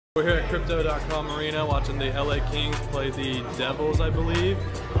We're here at Crypto.com Arena watching the LA Kings play the Devils, I believe.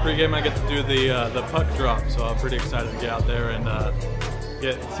 Pre-game I get to do the puck drop, so I'm pretty excited to get out there and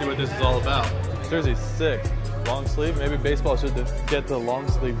see what this is all about. Jersey's sick. Long sleeve. Maybe baseball should get the long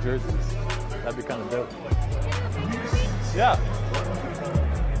sleeve jerseys. That'd be kind of dope. Yeah.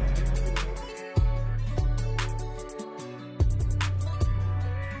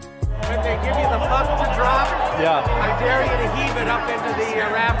 When they give you the puck to drop, yeah, I dare you to heave it up into the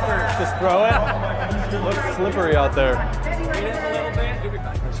rafters. Just throw it. It looks slippery out there. It is a little bit. You'll be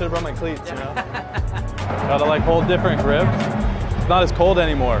fine. I should have brought my cleats, you know? Gotta like hold different grips. It's not as cold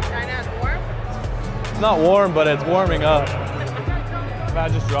anymore. China is warm? It's not warm, but it's warming up. Can I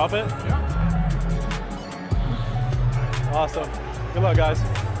just drop it? Yeah. Awesome. Good luck, guys.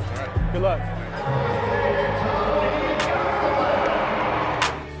 Good luck.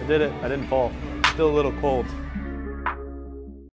 I did it. I didn't fall. Still a little cold.